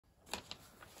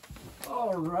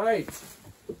All right.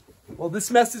 Well, this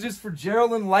message is for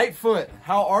Jerilyn Lightfoot.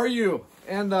 How are you?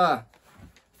 And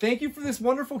thank you for this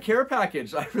wonderful care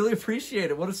package. I really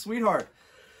appreciate it. What a sweetheart.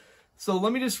 So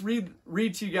let me just read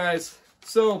to you guys.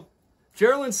 So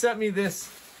Jerilyn sent me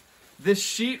this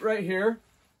sheet right here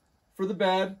for the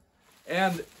bed.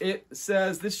 And it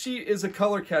says, this sheet is a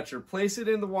color catcher. Place it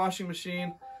in the washing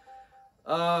machine.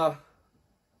 When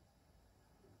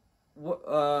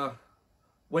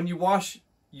you wash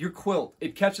your quilt,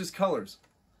 it catches colors.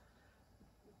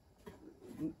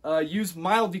 Use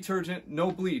mild detergent, no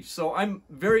bleach. So I'm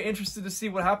very interested to see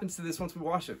what happens to this once we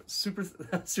wash it.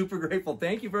 Super grateful.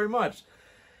 Thank you very much.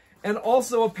 And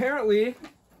also, apparently,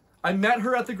 I met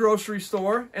her at the grocery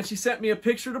store, and she sent me a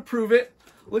picture to prove it.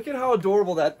 Look at how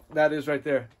adorable that is right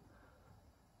there.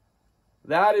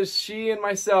 That is she and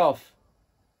myself.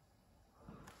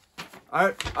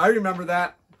 I remember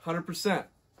that 100%.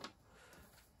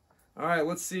 All right,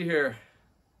 let's see here.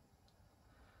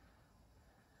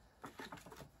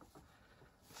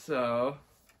 So,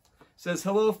 it says,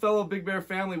 hello, fellow Big Bear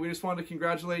family. We just wanted to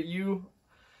congratulate you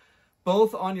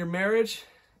both on your marriage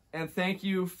and thank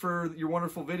you for your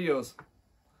wonderful videos.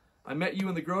 I met you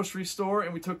in the grocery store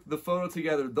and we took the photo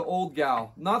together. The old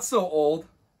gal. Not so old.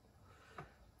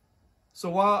 So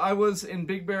while I was in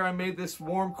Big Bear, I made this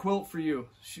warm quilt for you.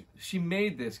 She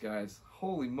made this, guys.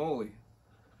 Holy moly.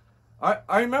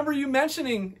 I remember you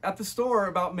mentioning at the store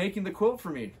about making the quilt for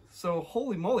me. So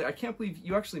holy moly, I can't believe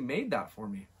you actually made that for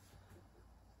me.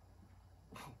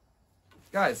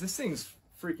 Guys, this thing's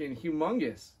freaking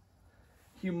humongous.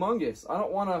 Humongous. I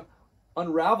don't want to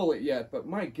unravel it yet, but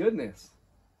my goodness.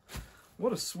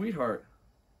 What a sweetheart.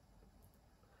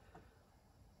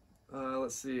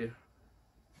 Let's see.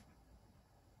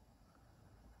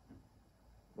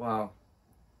 Wow.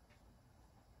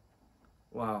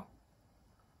 Wow.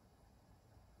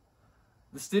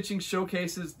 The stitching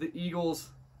showcases the eagles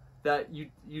that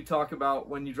you talk about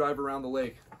when you drive around the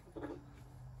lake.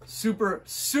 Super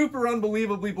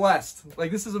unbelievably blessed.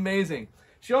 Like, this is amazing.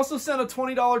 She also sent a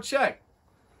 $20 check.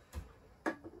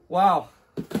 Wow.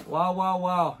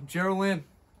 Wow. Jerilyn,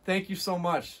 thank you so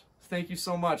much. Thank you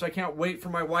so much. I can't wait for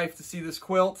my wife to see this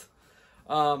quilt.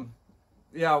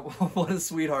 Yeah, what a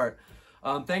sweetheart.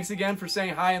 Thanks again for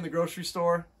saying hi in the grocery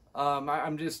store.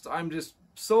 I'm just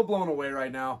so blown away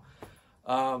right now.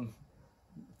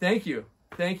 Thank you.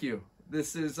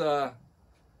 This is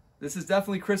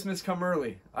definitely Christmas come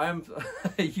early.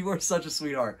 You are such a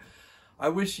sweetheart. I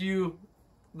wish you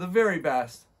the very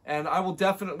best, and I will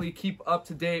definitely keep up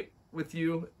to date with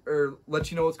you or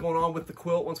let you know what's going on with the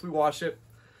quilt once we wash it.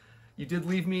 You did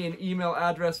leave me an email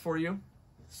address for you,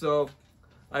 so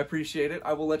I appreciate it.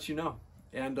 I will let you know.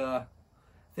 And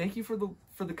thank you for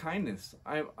the kindness.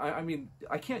 I mean,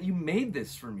 you made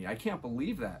this for me. I can't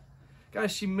believe that.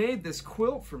 Guys, she made this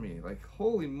quilt for me. Like,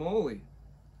 holy moly.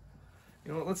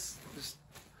 You know, let's just,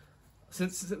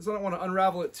 since I don't want to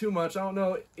unravel it too much, I don't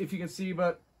know if you can see,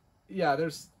 but yeah,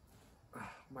 there's, oh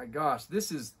my gosh, this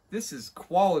is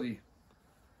quality.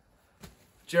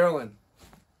 Jerilyn,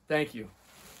 thank you.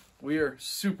 We are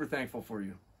super thankful for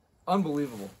you.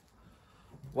 Unbelievable.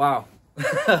 Wow.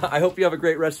 I hope you have a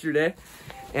great rest of your day,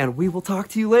 and we will talk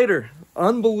to you later.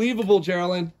 Unbelievable,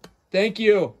 Jerilyn. Thank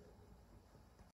you.